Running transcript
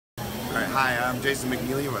All right, hi, I'm Jason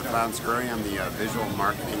McNeely with Hansgrohe. I'm the visual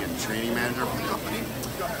marketing and training manager for the company.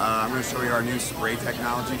 I'm going to show you our new spray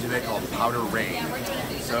technology today called Powder Rain.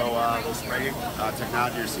 So the spray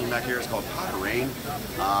technology you're seeing back here is called Powder Rain.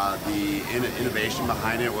 The innovation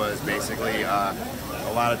behind it was basically a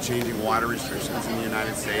lot of changing water restrictions in the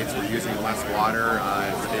United States. We're using less water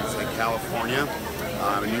in states like California,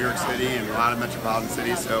 in New York City, and a lot of metropolitan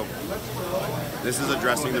cities. So this is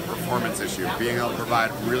addressing the performance issue, being able to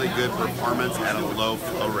provide really good performance at a low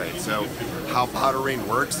flow rate. So how Powder Rain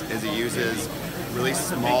works is it uses really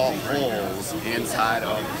small holes inside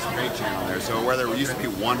of the spray channel there. So where there used to be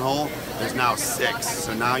one hole, there's now 6.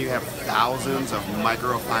 So now you have thousands of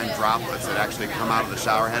microfine droplets that actually come out of the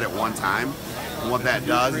shower head at one time. And what that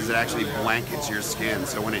does is it actually blankets your skin.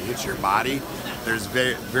 So when it hits your body, there's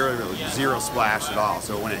very zero splash at all.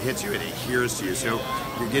 So when it hits you, it adheres to you. So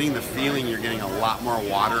you're getting the feeling you're getting a lot more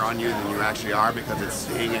water on you than you actually are because it's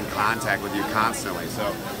staying in contact with you constantly. So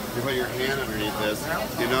if you put your hand underneath this,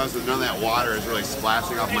 you notice that none of that water is really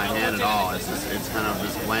splashing off my hand at all. It's kind of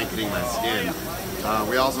just blanketing my skin.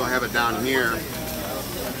 We also have it down here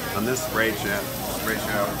on this spray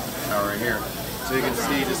shower right here. So you can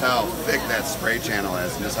see just how thick that spray channel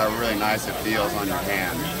is and just how really nice it feels on your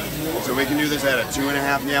hand. So we can do this at a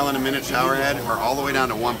 2.5 gallon a minute shower head or all the way down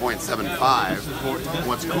to 1.75.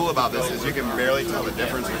 What's cool about this is you can barely tell the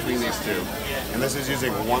difference between these two. And this is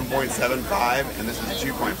using 1.75 and this is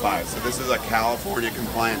 2.5. So this is a California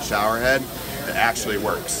compliant shower head that actually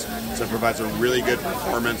works. So it provides a really good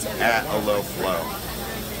performance at a low flow.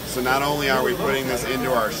 So not only are we putting this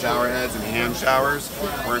into our shower heads and hand showers,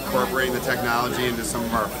 we're incorporating the technology into some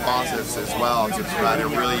of our faucets as well to provide a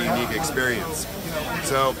really unique experience.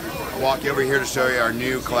 So I'll walk you over here to show you our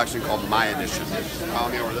new collection called My Edition.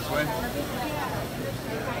 Follow me over this way.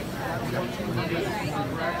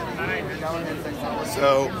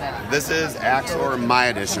 So this is Axor My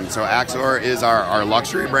Edition. So Axor is our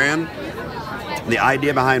luxury brand. The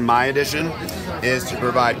idea behind My Edition is to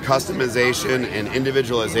provide customization and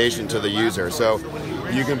individualization to the user. So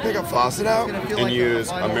you can pick a faucet out and use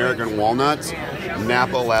American walnuts,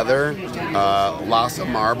 Napa leather, Lhasa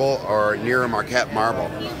marble, or Nira Marquette marble.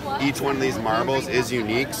 Each one of these marbles is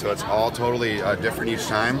unique, so it's all totally different each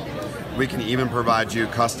time. We can even provide you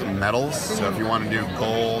custom metals, so if you want to do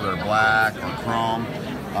gold or black or chrome,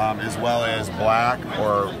 as well as black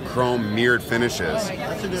or chrome mirrored finishes.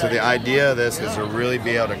 So the idea of this is to really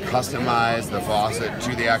be able to customize the faucet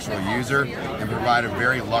to the actual user and provide a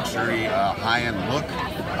very luxury, high-end look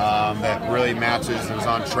that really matches and is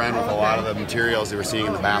on trend with a lot of the materials that we're seeing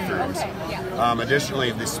in the bathrooms.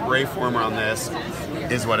 Additionally, the spray former on this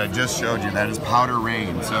is what I just showed you. That is Powder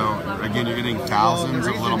Rain. So again, you're getting thousands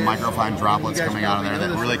of little microfine droplets coming out of there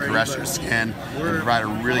that really caress your skin and provide a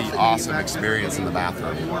really awesome experience in the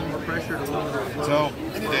bathroom. So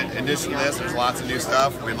in addition to this, there's lots of new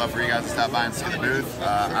stuff. We'd love for you guys to stop by and see the booth.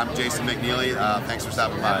 I'm Jason McNeely. Thanks for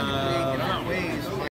stopping by.